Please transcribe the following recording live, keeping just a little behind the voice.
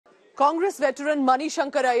Congress veteran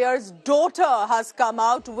Shankar Iyer's daughter has come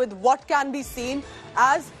out with what can be seen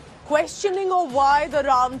as questioning of why the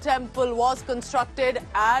Ram temple was constructed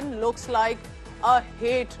and looks like a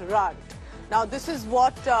hate rant. Now, this is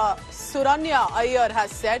what Suranya Iyer has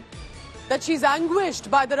said, that she's anguished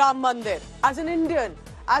by the Ram Mandir. As an Indian,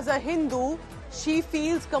 as a Hindu, she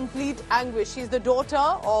feels complete anguish. She's the daughter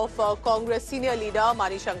of Congress senior leader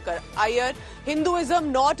Shankar Iyer.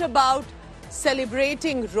 Hinduism not about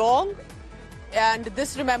celebrating wrong, and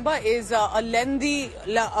this, remember, is a lengthy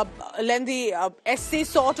essay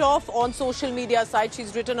sort of on social media site.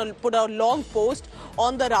 She's put a long post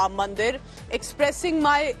on the Ram Mandir expressing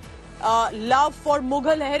my love for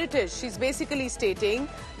Mughal heritage. She's basically stating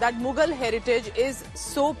that Mughal heritage is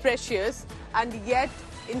so precious, and yet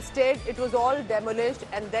instead it was all demolished,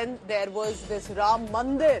 and then there was this Ram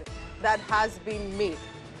Mandir that has been made.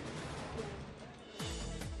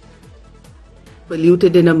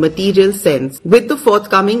 Polluted in a material sense. With the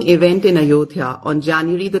forthcoming event in Ayodhya on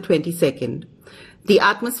January the 22nd, the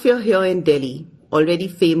atmosphere here in Delhi, already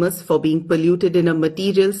famous for being polluted in a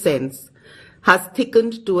material sense, has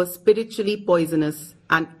thickened to a spiritually poisonous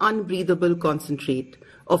and unbreathable concentrate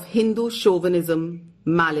of Hindu chauvinism,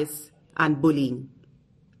 malice and bullying.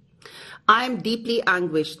 I am deeply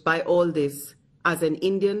anguished by all this as an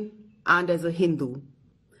Indian and as a Hindu.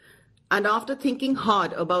 And after thinking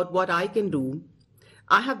hard about what I can do,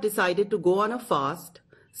 I have decided to go on a fast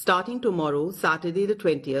starting tomorrow, Saturday the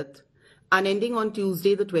 20th, and ending on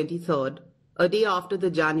Tuesday the 23rd, a day after the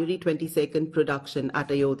January 22nd production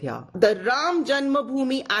at Ayodhya. The Ram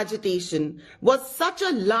Janmabhoomi agitation was such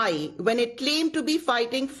a lie when it claimed to be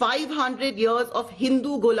fighting 500 years of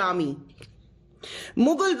Hindu Gulami.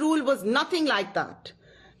 Mughal rule was nothing like that.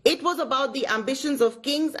 It was about the ambitions of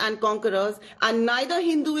kings and conquerors, and neither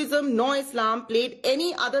Hinduism nor Islam played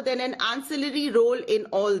any other than an ancillary role in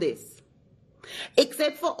all this.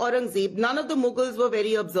 Except for Aurangzeb, none of the Mughals were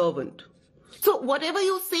very observant. So whatever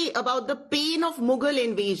you say about the pain of Mughal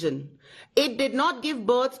invasion, it did not give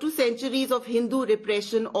birth to centuries of Hindu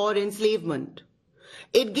repression or enslavement.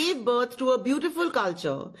 It gave birth to a beautiful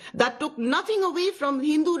culture that took nothing away from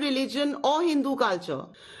Hindu religion or Hindu culture.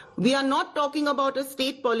 We are not talking about a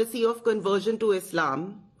state policy of conversion to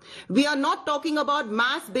Islam. We are not talking about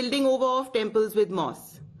mass building over of temples with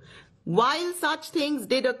mosques. While such things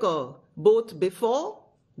did occur, both before,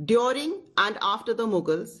 during and after the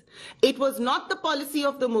Mughals, it was not the policy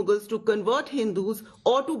of the Mughals to convert Hindus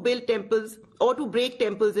or to build temples or to break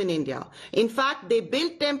temples in India. In fact, they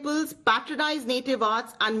built temples, patronized native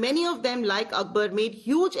arts, and many of them, like Akbar, made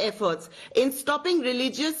huge efforts in stopping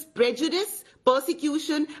religious prejudice,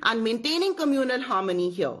 persecution and maintaining communal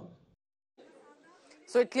harmony here.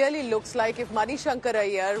 So it clearly looks like if Shankar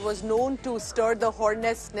Iyer was known to stir the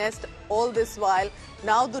hornet's nest all this while,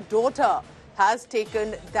 now the daughter has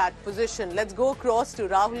taken that position. Let's go across to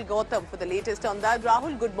Rahul Gautam for the latest on that.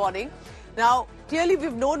 Rahul, good morning. Now, clearly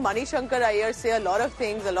we've known Shankar Iyer say a lot of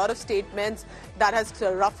things, a lot of statements that has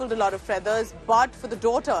ruffled a lot of feathers. But for the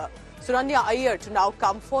daughter, Suranya Iyer, to now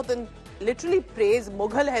come forth and literally praise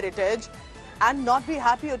Mughal heritage and not be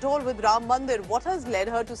happy at all with Ram Mandir. What has led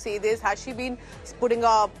her to say this? Has she been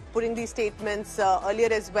putting these statements earlier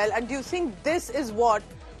as well? And do you think this is what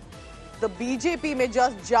the BJP may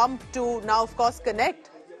just jump to now, of course,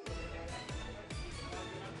 connect?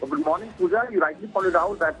 Well, good morning, Pooja. You rightly pointed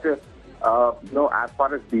out that, as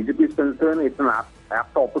far as BJP is concerned, it's an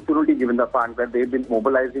apt opportunity given the fact that they've been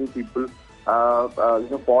mobilizing people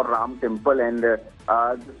for Ram Temple, and this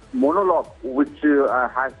monologue which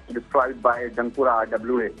has been described by Jankura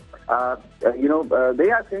RWA.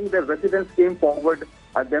 They are saying that residents came forward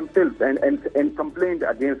themselves and complained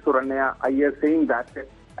against Suranya Iyer, saying that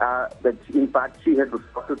in fact she had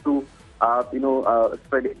resorted to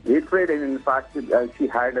spreading hatred, and in fact she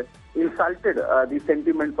had insulted the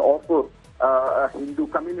sentiments of Hindu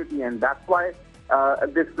community, and that's why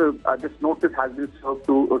this notice has been served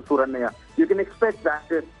to Suranya. You can expect that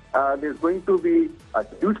there's going to be a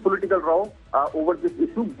huge political row over this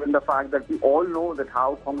issue, given the fact that we all know that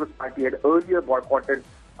how Congress party had earlier boycotted,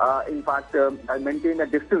 maintained a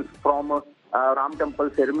distance from Ram Temple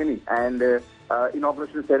ceremony and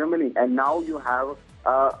inauguration ceremony, and now you have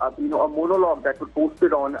a monologue that was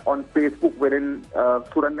posted on Facebook, wherein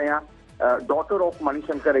Suranya, daughter of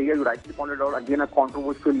Shankar Iyer, you rightly pointed out, again a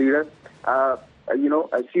controversial leader.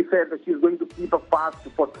 She said that she's going to keep a fast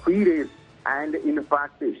for 3 days, and in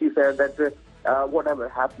fact, she said that whatever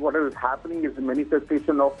is happening is a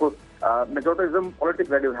manifestation of majoritism politics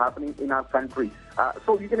that is happening in our country.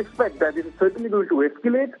 So you can expect that it is certainly going to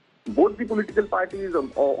escalate. Both the political parties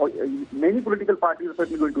or many political parties are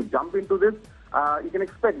certainly going to jump into this. you can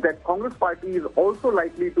expect that Congress party is also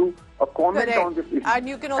likely to comment Correct. on this issue. And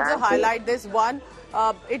you can also highlight this one.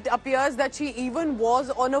 It appears that she even was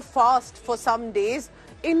on a fast for some days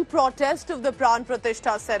in protest of the Pran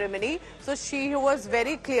Pratishtha ceremony. So she was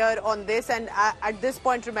very clear on this. And at this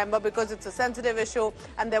point, remember, because it's a sensitive issue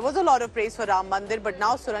and there was a lot of praise for Ram Mandir, but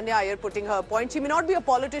now Suranya Iyer putting her point. She may not be a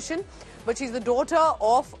politician, but she's the daughter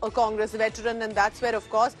of a Congress veteran, and that's where, of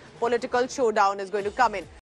course, political showdown is going to come in.